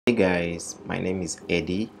Hey guys, my name is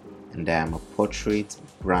Eddie and I am a portrait,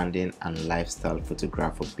 branding and lifestyle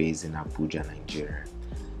photographer based in Abuja, Nigeria.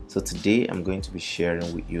 So today I'm going to be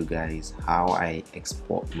sharing with you guys how I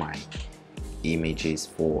export my images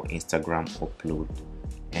for Instagram upload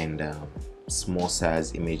and small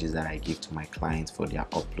size images that I give to my clients for their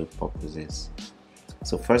upload purposes.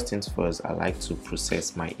 So first things first, I like to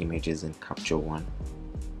process my images in Capture One.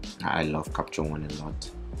 I love Capture One a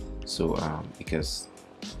lot. So because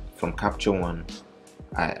from Capture One,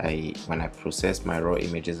 when I process my raw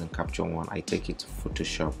images in Capture One, I take it to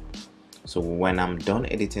Photoshop. So when I'm done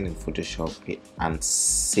editing in Photoshop and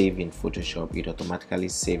save in Photoshop, it automatically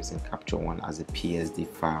saves in Capture One as a PSD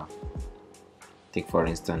file. Take for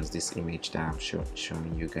instance this image that I'm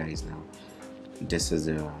showing you guys now. This is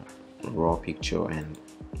a raw picture and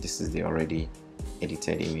this is the already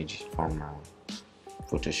edited image from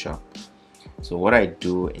Photoshop. So what I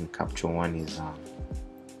do in Capture One is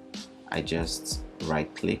I just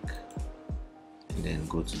right click and then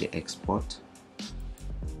go to the export,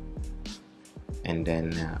 and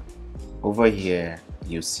then over here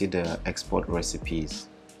you see the export recipes.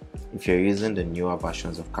 If you're using the newer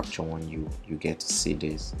versions of Capture One, you get to see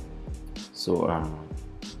this. So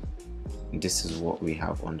this is what we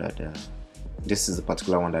have under this is the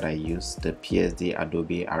particular one that I use, the PSD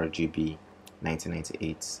Adobe RGB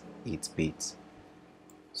 1998 8-bit.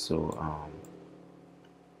 So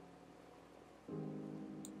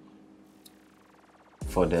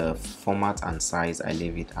for the format and size, I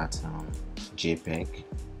leave it at JPEG,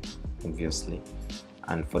 obviously,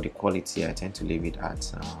 and for the quality, I tend to leave it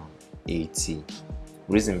at 80.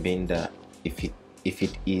 Reason being that if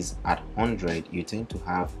it is at 100, you tend to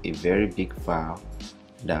have a very big file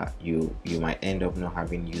that you might end up not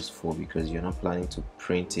having use for, because you're not planning to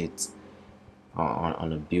print it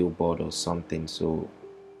on a billboard or something. So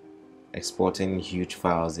exporting huge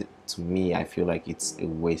files, to me, I feel like it's a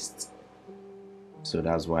waste. So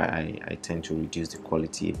that's why I tend to reduce the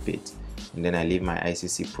quality a bit, and then I leave my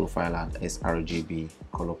ICC profile at sRGB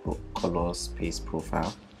color space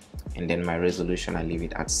profile, and then my resolution I leave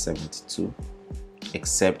it at 72,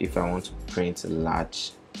 except if I want to print a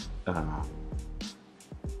large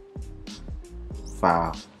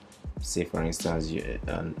file. Say for instance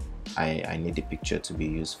I need the picture to be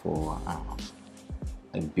used for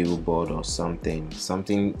a billboard or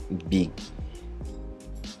something big.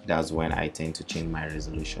 That's when I tend to change my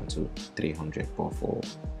resolution to 300, but for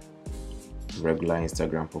regular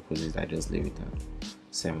Instagram purposes I just leave it at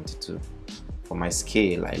 72. For my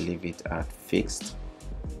scale, I leave it at fixed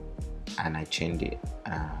and I change the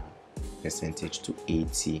percentage to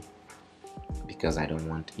 80, because I don't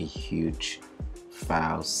want a huge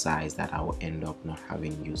file size that I will end up not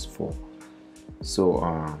having use for.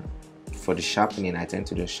 So for the sharpening, I tend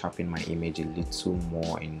to just sharpen my image a little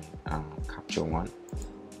more in Capture One.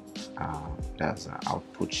 That's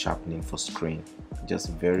output sharpening for screen, just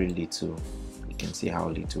very little. You can see how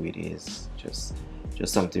little it is, just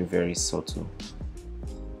something very subtle.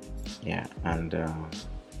 Yeah, and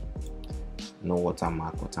no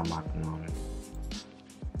watermark none,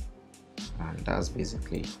 and that's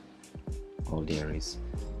basically all there is.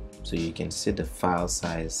 So you can see the file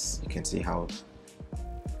size, you can see how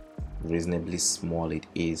reasonably small it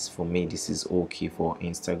is. For me, this is okay for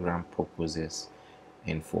Instagram purposes,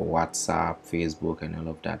 and for WhatsApp, Facebook and all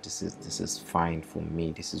of that, this is fine for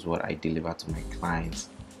me. This is what I deliver to my clients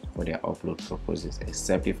for their upload purposes,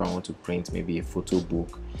 except if I want to print maybe a photo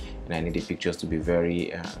book and I need the pictures to be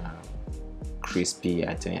very crispy.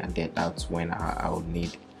 I think, and then that's when I would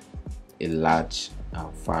need a large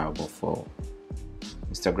file. But for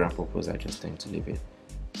Instagram purpose, I just tend to leave it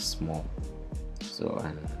small. So,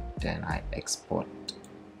 and then I export,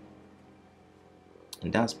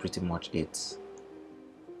 and that's pretty much it.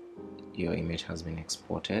 Your image has been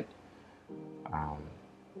exported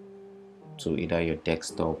to either your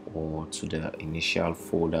desktop or to the initial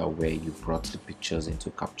folder where you brought the pictures into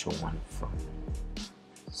Capture One from.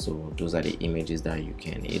 So those are the images that you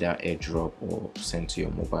can either airdrop or send to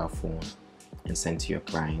your mobile phone and send to your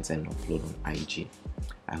clients and upload on IG.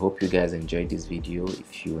 I hope you guys enjoyed this video.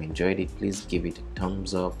 If you enjoyed it, please give it a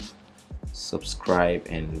thumbs up, subscribe,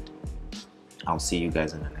 and I'll see you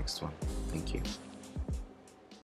guys in the next one. Thank you.